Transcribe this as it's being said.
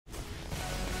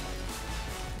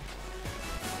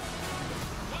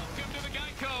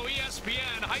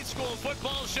ESPN High School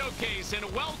Football Showcase, and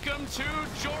welcome to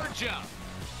Georgia.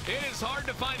 It is hard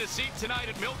to find a seat tonight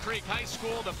at Mill Creek High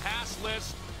School. The pass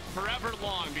list forever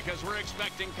long because we're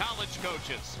expecting college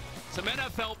coaches. Some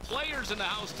NFL players in the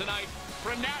house tonight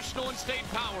for a national and state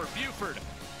power. Buford,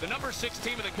 the number 6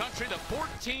 team in the country, the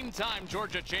 14-time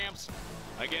Georgia champs,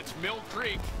 against Mill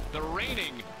Creek, the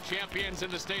reigning champions in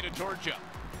the state of Georgia.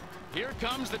 Here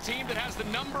comes the team that has the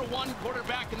number 1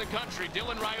 quarterback in the country,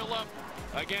 Dylan Raiola,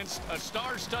 against a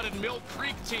star-studded Mill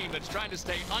Creek team that's trying to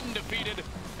stay undefeated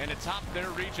and to top their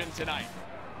region tonight.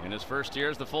 In his first year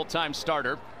as the full-time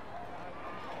starter.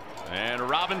 And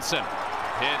Robinson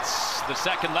hits the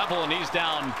second level, and he's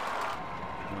down.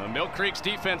 Mill Creek's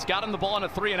defense got him the ball on a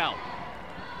 3-and-out.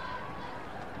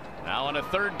 Now on a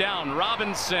 3rd down,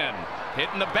 Robinson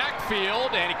hitting the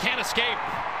backfield, and he can't escape.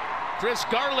 Chris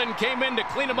Garland came in to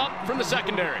clean him up from the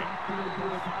secondary.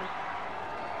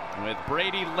 With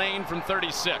Brady Lane from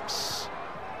 36.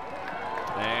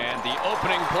 And the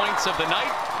opening points of the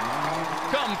night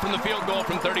come from the field goal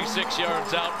from 36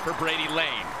 yards out for Brady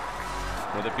Lane.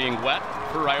 With it being wet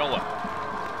for Raiola.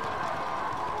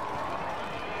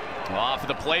 Off of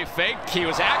the play fake, he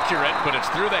was accurate, but it's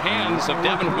through the hands of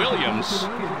Devin Williams.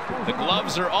 The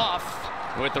gloves are off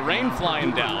with the rain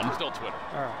flying down. Still Twitter.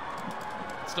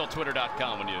 It's still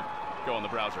twitter.com when you go in the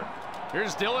browser.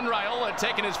 Here's Dylan Raiola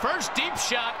taking his first deep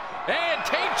shot, and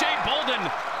KJ Bolden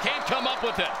can't come up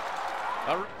with it.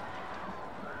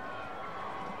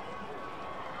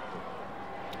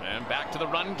 And back to the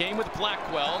run game with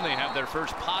Blackwell, and they have their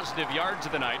first positive yards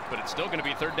of the night, but it's still going to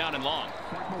be 3rd down and long.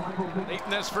 Late in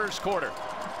this first quarter.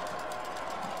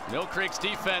 Mill Creek's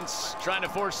defense trying to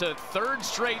force a 3rd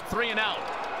straight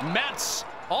 3-and-out. Metz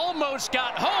almost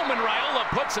got home, and Raiola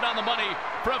puts it on the money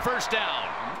for a 1st down.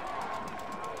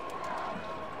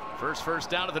 First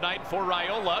down of the night for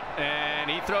Raiola, and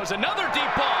he throws another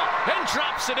deep ball and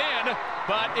drops it in,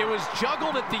 but it was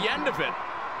juggled at the end of it.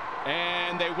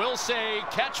 And they will say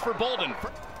catch for Bolden.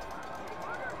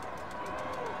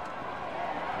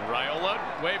 Raiola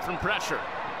away from pressure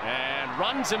and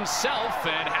runs himself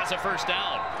and has a 1st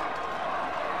down.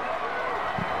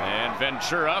 And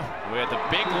Ventura with a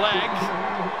big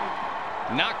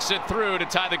leg knocks it through to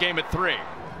tie the game at 3.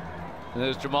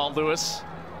 There's Jamal Lewis.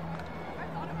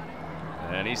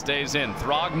 And he stays in.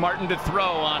 Throgmorton to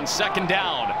throw on 2nd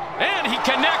down. And he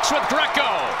connects with Greco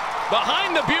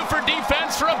behind the Buford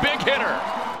defense for a big hitter.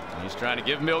 He's trying to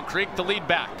give Mill Creek the lead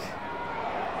back.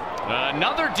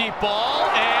 Another deep ball,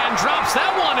 and drops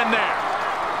that one in there.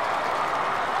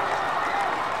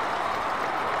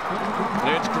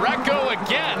 It's Greco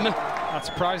again. Not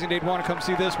surprising they'd want to come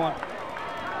see this one.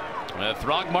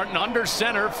 Throgmorton under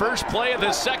center, first play of the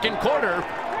 2nd quarter.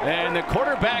 And the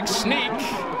quarterback sneak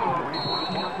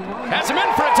has him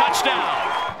in for a touchdown.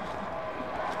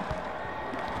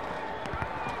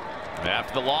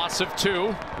 After the loss of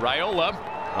 2, Raiola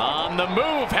on the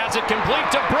move has it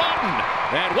complete to Broughton.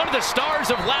 And one of the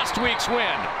stars of last week's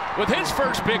win with his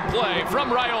first big play from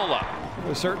Raiola.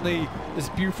 Well, certainly this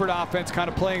Buford offense kind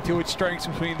of playing to its strengths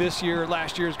between this year and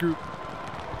last year's group.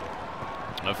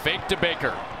 A fake to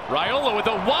Baker. Raiola with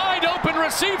a wide open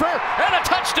receiver and a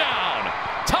touchdown.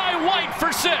 Ty White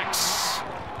for 6.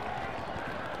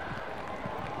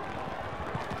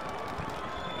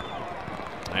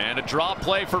 And a draw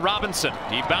play for Robinson.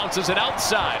 He bounces it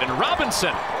outside, and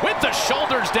Robinson with the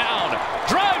shoulders down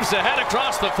drives ahead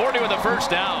across the 40 with a 1st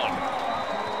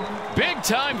down. Big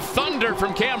time thunder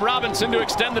from Cam Robinson to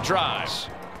extend the drive.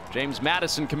 James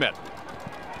Madison commit.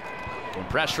 And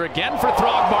pressure again for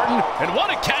Throgmorton, and what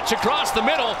a catch across the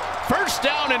middle. 1st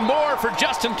down and more for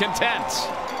Justin Content.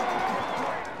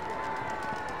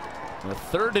 A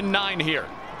 3rd and 9 here.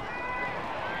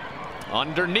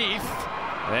 Underneath,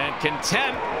 and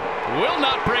Content will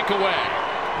not break away.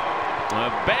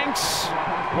 Banks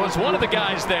was one of the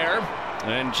guys there,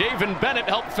 and Javen Bennett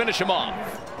helped finish him off.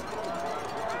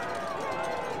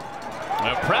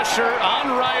 Pressure on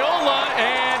Raiola,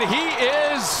 and he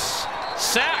is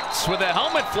sacked with a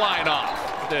helmet flying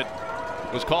off. That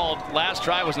was called last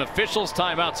try, was an official's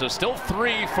timeout, so still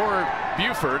 3 for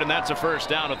Buford, and that's a 1st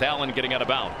down with Allen getting out of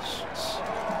bounds.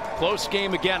 Close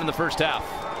game again in the first half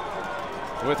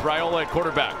with Raiola at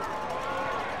quarterback.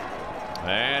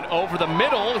 And over the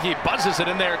middle, he buzzes it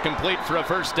in there, complete for a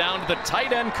 1st down to the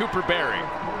tight end Cooper Berry.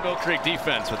 Mill Creek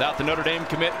defense without the Notre Dame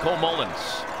commit Cole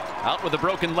Mullins. Out with a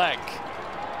broken leg.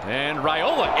 And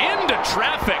Raiola into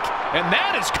traffic, and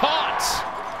that is caught.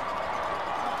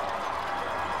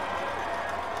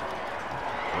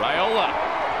 Raiola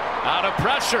out of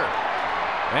pressure,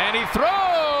 and he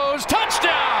throws,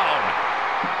 touchdown!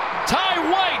 Ty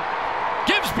White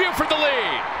gives Buford the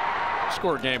lead.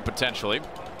 one-score game potentially.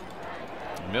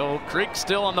 Mill Creek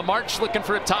still on the march, looking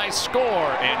for a tie score,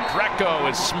 and Greco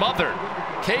is smothered.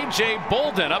 KJ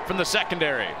Bolden up from the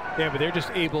secondary. Yeah, but they're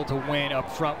just able to win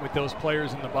up front with those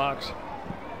players in the box.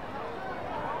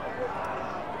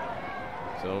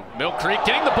 So Mill Creek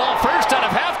getting the ball first out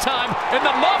of halftime, and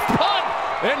the muff punt,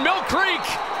 and Mill Creek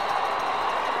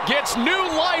gets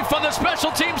new life on the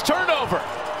special teams turnover.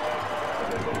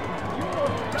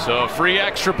 So free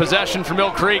extra possession for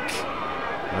Mill Creek.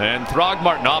 And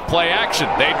Throgmorton off play action.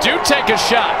 They do take a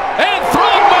shot, and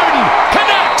Throgmorton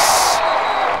connects.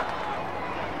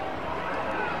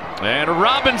 And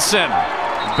Robinson,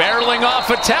 barreling off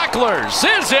of tacklers,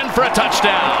 is in for a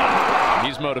touchdown.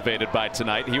 He's motivated by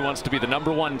tonight. He wants to be the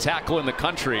 #1 tackle in the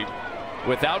country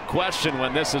without question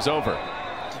when this is over.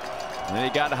 And he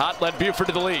got hot, led Buford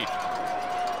to the lead.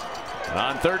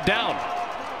 On third down,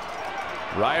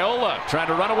 Raiola trying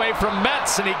to run away from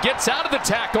Metz, and he gets out of the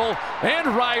tackle, and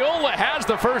Raiola has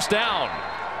the first down.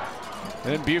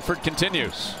 And Buford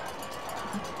continues.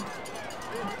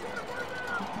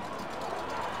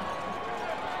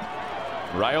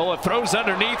 Raiola throws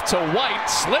underneath to White,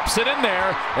 slips it in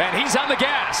there, and he's on the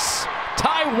gas.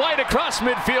 Ty White across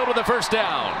midfield with the first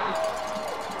down.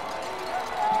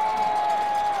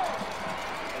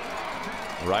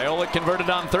 Raiola converted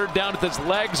on third down with his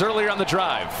legs earlier on the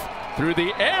drive. Through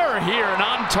the air here and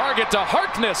on target to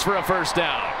Harkness for a first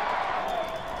down.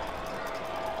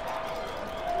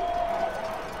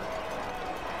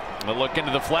 A look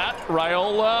into the flat.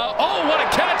 Raiola. Oh, what a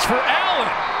catch for Allen.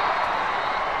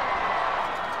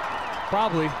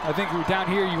 Probably. I think we're down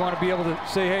here. You want to be able to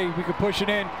say, hey, we could push it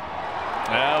in.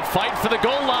 Fight for the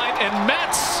goal line, and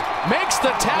Metz makes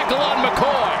the tackle on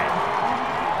McCoy.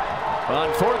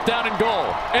 On fourth down and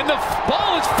goal. And the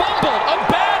ball is fumbled. A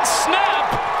bad snap.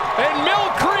 And Mill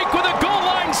Creek with a goal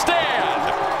line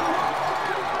stand.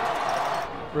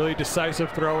 Really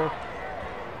decisive thrower.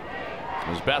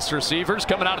 His best receivers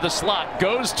coming out of the slot.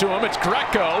 Goes to him. It's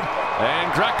Greco.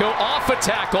 And Greco off a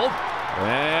tackle.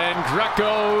 And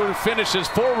Greco finishes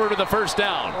forward with a first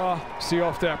down. See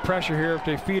off that pressure here if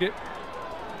they feed it.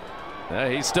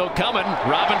 He's still coming.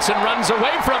 Robinson runs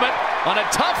away from it on a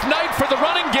tough night for the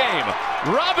running game.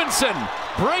 Robinson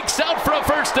breaks out for a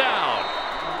first down.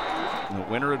 The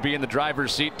winner would be in the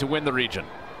driver's seat to win the region.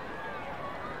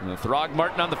 And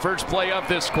Throgmorton on the first play of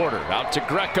this quarter. Out to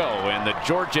Greco and the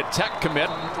Georgia Tech commit.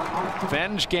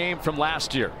 Revenge game from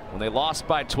last year when they lost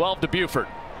by 12 to Buford.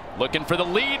 Looking for the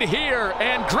lead here,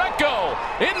 and Greco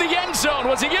in the end zone.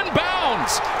 Was he in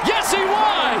bounds? Yes, he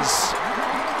was!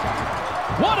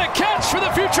 What a catch for the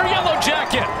future Yellow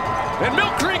Jacket! And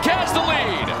Mill Creek has the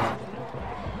lead.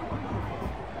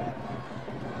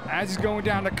 As he's going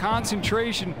down to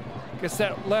concentration, gets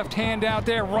that left hand out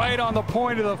there right on the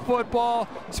point of the football.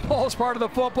 Smallest part of the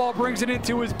football, brings it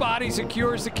into his body,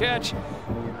 secures the catch.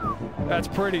 That's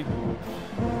pretty.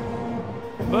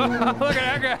 Look at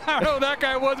that guy. I don't know who that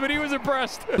guy was, but he was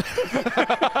impressed.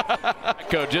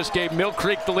 Greco just gave Mill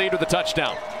Creek the lead with a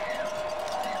touchdown.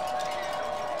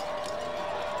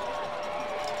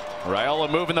 Raiola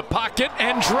moving the pocket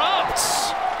and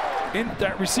drops.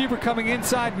 That receiver coming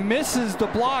inside misses the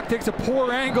block, takes a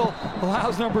poor angle,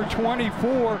 allows number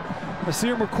 24,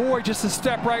 Nasir McCoy, just a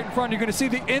step right in front. You're going to see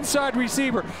the inside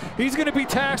receiver. He's going to be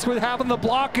tasked with having to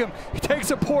block him. He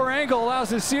takes a poor angle,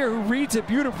 allows Nasir, who reads it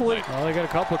beautifully. Well, they got a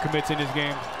couple of commits in his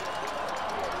game.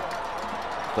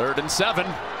 3rd and 7.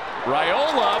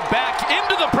 Raiola back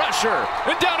into the pressure,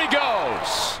 and down he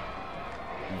goes.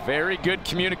 Very good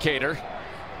communicator.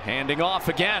 Handing off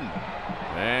again.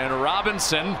 And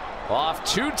Robinson off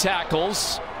 2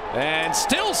 tackles and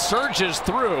still surges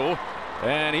through,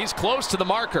 and he's close to the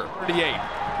marker. 38.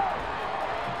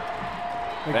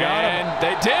 They got him.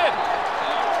 They did.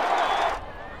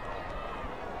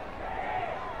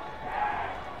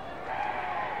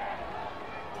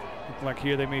 Look like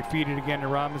here they may feed it again to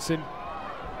Robinson.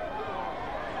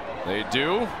 They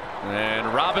do.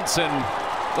 And Robinson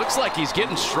looks like he's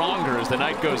getting stronger as the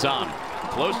night goes on.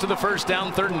 Close to the first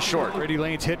down, 3rd and short. Brady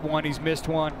Lane's hit one, he's missed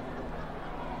one.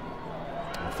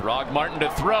 Throgmorton to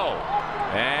throw.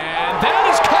 And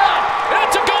that is caught! And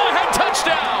it's a go-ahead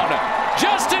touchdown!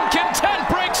 Justin Content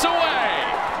breaks away!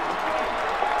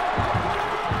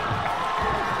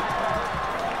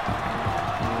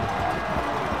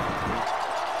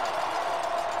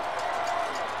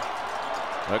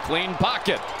 A clean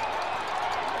pocket.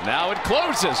 Now it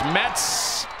closes.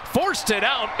 Metz forced it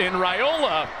out, in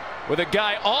Raiola, with a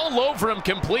guy all over him,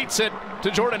 completes it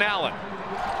to Jordan Allen.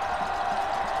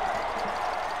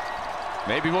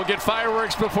 Maybe we'll get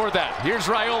fireworks before that. Here's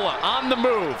Raiola on the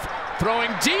move, throwing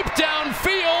deep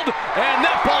downfield, and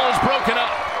that ball is broken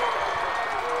up.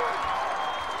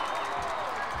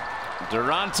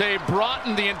 Durante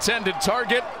Broughton, the intended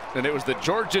target, and it was the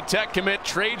Georgia Tech commit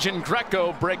Trajan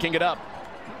Greco breaking it up.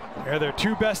 Yeah, their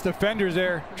two best defenders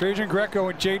there, Trajan Greco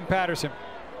and Jaden Patterson.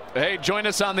 Hey, join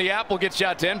us on the app. We'll get you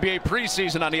out to NBA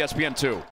preseason on ESPN2.